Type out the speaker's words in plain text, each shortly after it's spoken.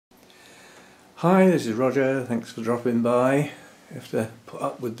Hi, this is Roger. Thanks for dropping by. You have to put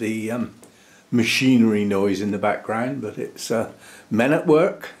up with the machinery noise in the background, but it's men at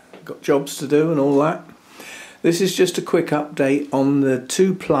work, got jobs to do and all that. This is just a quick update on the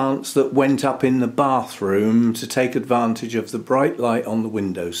two plants that went up in the bathroom to take advantage of the bright light on the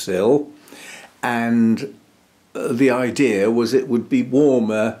windowsill, and the idea was it would be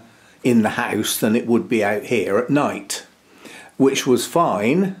warmer in the house than it would be out here at night, which was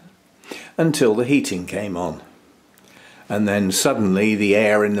fine until the heating came on, and then suddenly the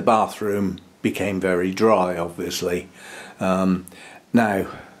air in the bathroom became very dry, obviously. Now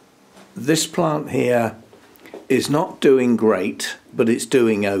this plant here is not doing great, but it's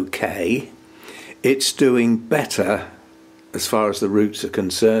doing okay. It's doing better as far as the roots are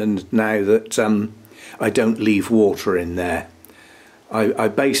concerned now that I don't leave water in there. I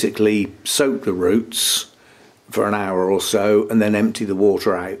basically soak the roots for an hour or so and then empty the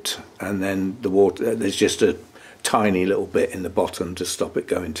water out, and then the water, there's just a tiny little bit in the bottom to stop it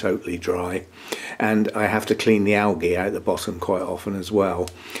going totally dry, and I have to clean the algae out the bottom quite often as well.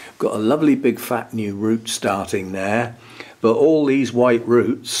 Got a lovely big fat new root starting there, but all these white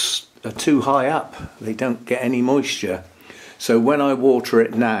roots are too high up, they don't get any moisture. So when I water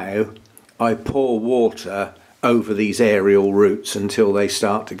it now, I pour water over these aerial roots until they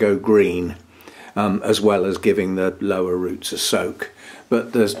start to go green, as well as giving the lower roots a soak.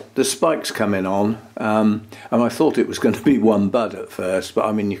 But the spikes coming on, and I thought it was going to be one bud at first, but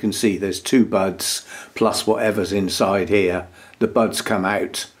I mean, you can see there's two buds plus whatever's inside here. The buds come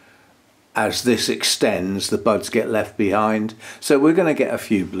out. As this extends, the buds get left behind, so we're going to get a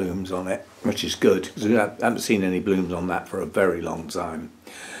few blooms on it, which is good, because I haven't seen any blooms on that for a very long time.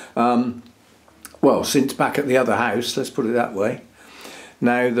 Well, since back at the other house, let's put it that way.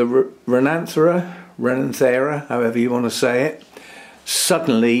 Now the Renanthera, however you want to say it,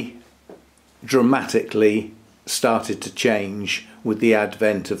 suddenly, dramatically started to change with the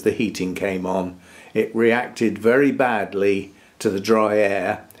advent of the heating came on. It reacted very badly to the dry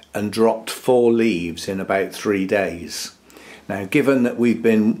air and dropped 4 leaves in about 3 days. Now, given that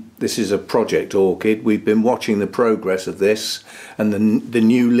this is a project orchid, we've been watching the progress of this and the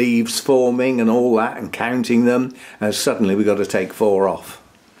new leaves forming and all that and counting them, and suddenly we've got to take 4 off.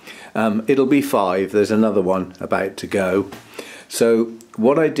 It'll be 5, there's another one about to go. So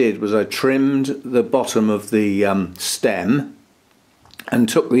what I did was I trimmed the bottom of the stem and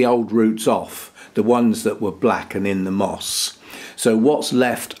took the old roots off, the ones that were black and in the moss. So what's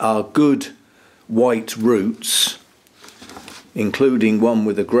left are good white roots, including one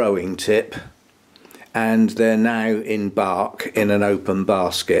with a growing tip, and they're now in bark in an open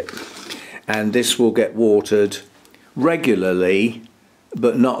basket. And this will get watered regularly,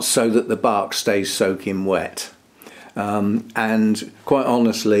 but not so that the bark stays soaking wet. And quite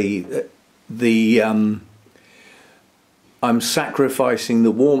honestly, I'm sacrificing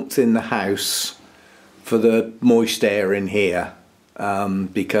the warmth in the house for the moist air in here,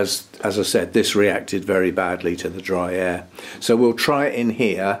 because, as I said, this reacted very badly to the dry air. So we'll try it in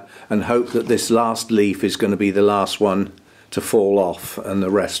here and hope that this last leaf is going to be the last one to fall off and the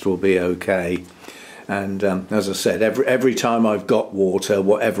rest will be okay. And as I said, every time I've got water,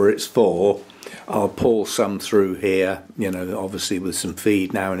 whatever it's for, I'll pour some through here, you know, obviously with some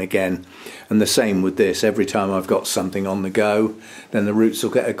feed now and again. And the same with this, every time I've got something on the go, then the roots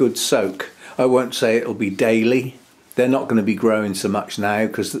will get a good soak. I won't say it'll be daily. They're not going to be growing so much now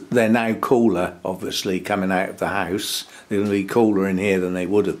because they're now cooler, obviously, coming out of the house. They're going to be cooler in here than they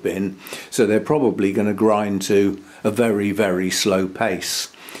would have been. So they're probably going to grind to a very, very slow pace.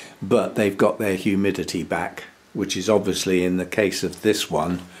 But they've got their humidity back, which is obviously, in the case of this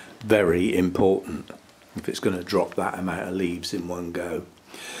one, very important if it's going to drop that amount of leaves in one go.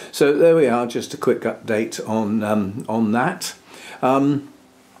 So there we are, just a quick update on that.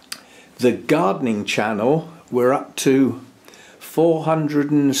 The gardening channel, we're up to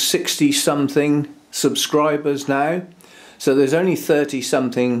 460 something subscribers now, so there's only 30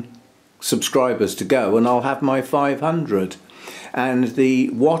 something subscribers to go and I'll have my 500. And the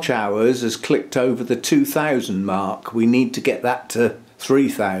watch hours has clicked over the 2,000 mark. We need to get that to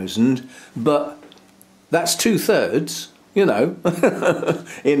 3,000, but that's 2/3, you know.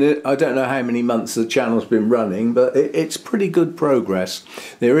 I don't know how many months the channel's been running, but it's pretty good progress.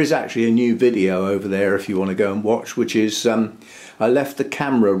 There is actually a new video over there if you want to go and watch, which is I left the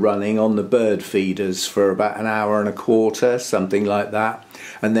camera running on the bird feeders for about an hour and a quarter, something like that,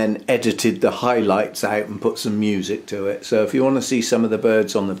 and then edited the highlights out and put some music to it. So if you want to see some of the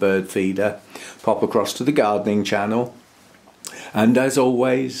birds on the bird feeder, pop across to the gardening channel. And as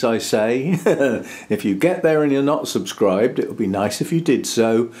always, I say, if you get there and you're not subscribed, it would be nice if you did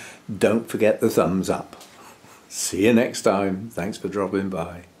so. Don't forget the thumbs up. See you next time. Thanks for dropping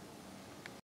by.